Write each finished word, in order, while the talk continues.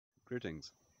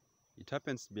Greetings. It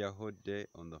happens to be a hot day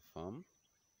on the farm,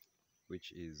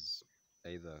 which is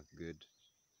either good,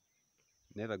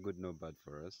 neither good nor bad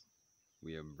for us.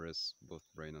 We embrace both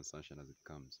rain and sunshine as it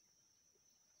comes.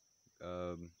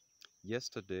 Um,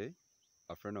 Yesterday,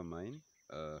 a friend of mine,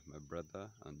 my brother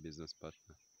and business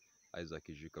partner, Isaac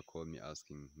Ijuka, called me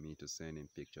asking me to send him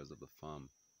pictures of the farm,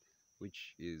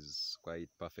 which is quite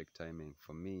perfect timing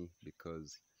for me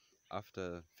because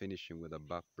after finishing with the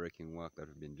back-breaking work that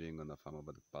we've been doing on the farm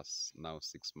over the past now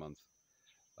 6 months,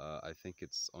 I think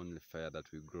it's only fair that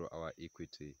we grow our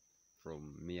equity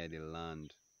from merely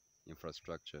land,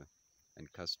 infrastructure,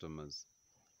 and customers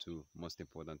to, most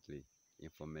importantly,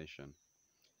 information.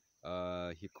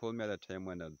 He called me at a time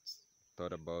when I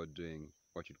thought about doing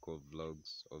what you'd call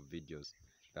vlogs or videos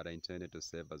that I intended to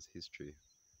serve as history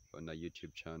on a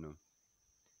YouTube channel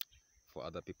for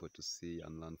other people to see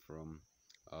and learn from,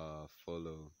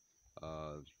 follow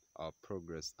our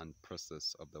progress and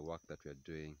process of the work that we are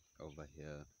doing over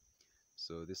here.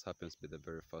 So this happens to be the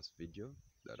very first video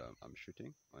that I'm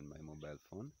shooting on my mobile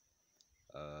phone.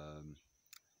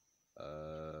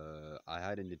 I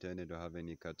hadn't intended to have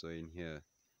any cattle in here,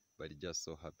 but it just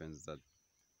so happens that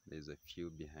there's a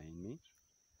few behind me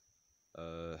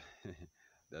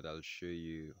that I'll show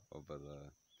you over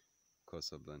the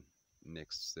course of the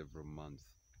next several months,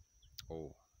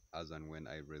 or as and when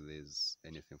I release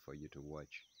anything for you to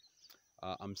watch.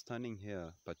 I'm standing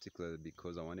here particularly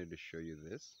because I wanted to show you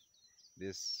this.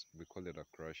 This, we call it a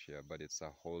crush here, but it's a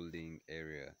holding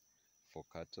area for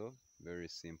cattle. Very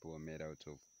simple, made out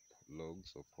of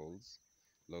logs or poles,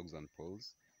 logs and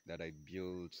poles that I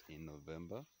built in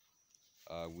November.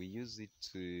 We use it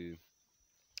to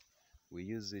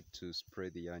spray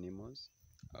the animals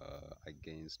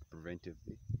against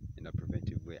preventively, in a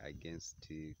preventive way, against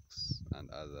ticks and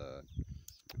other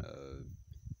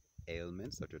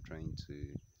ailments that we're trying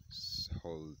to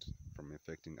hold from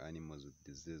infecting animals with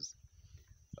disease.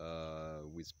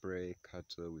 We spray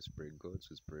cattle, we spray goats,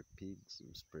 we spray pigs,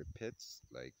 we spray pets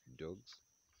like dogs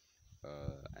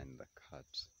and the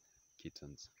cats,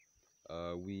 kittens.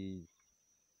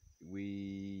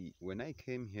 When I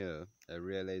came here, I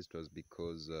realized it was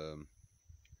because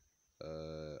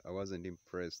I wasn't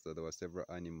impressed that there were several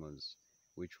animals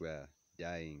which were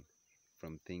dying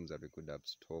from things that we could have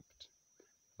stopped.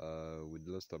 We'd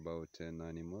lost about 10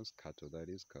 animals, cattle that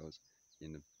is, cows,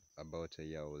 in about a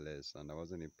year or less, and I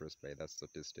wasn't impressed by that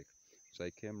statistic. So I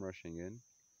came rushing in,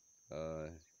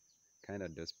 kind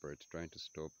of desperate, trying to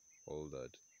stop all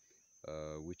that,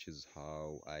 which is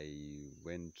how I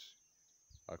went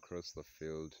across the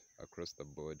field, across the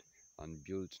board, and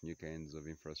built new kinds of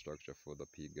infrastructure for the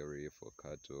piggery, for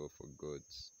cattle, for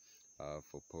goats,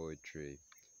 for poultry,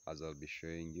 as I'll be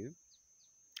showing you.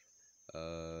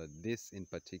 This in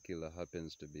particular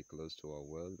happens to be close to our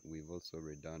well. We've also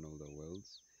redone all the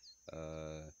wells.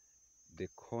 The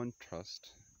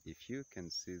contrast, if you can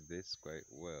see this quite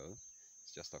well,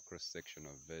 it's just a cross section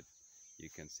of it. You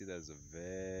can see there's a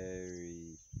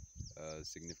very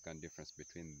significant difference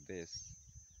between this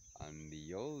and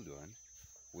the old one,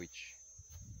 which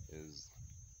is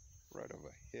right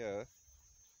over here.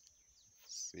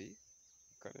 See,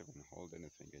 you can't even hold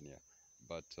anything in here.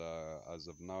 But as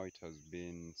of now, it has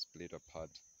been split apart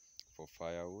for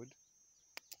firewood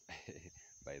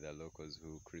by the locals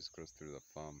who crisscross through the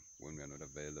farm when we are not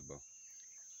available.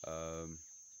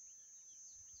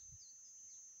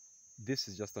 This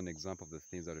is just an example of the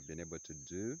things that I've been able to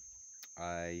do.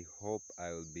 I hope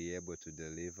I'll be able to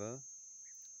deliver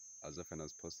as often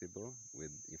as possible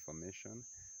with information,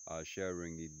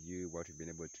 sharing with you what we've been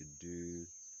able to do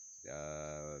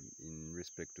in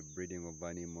respect to breeding of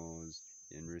animals,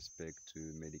 in respect to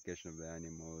medication of the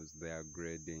animals, their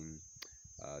grading,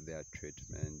 their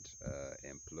treatment,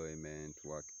 employment,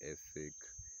 work ethic,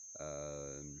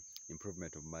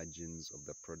 improvement of margins of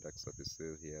the products that we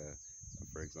sell here,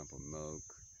 for example milk,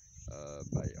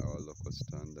 by our local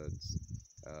standards,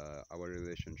 our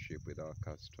relationship with our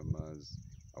customers,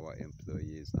 our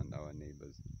employees, and our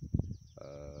neighbors.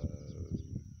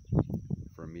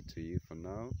 From me to you for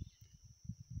now,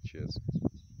 cheers.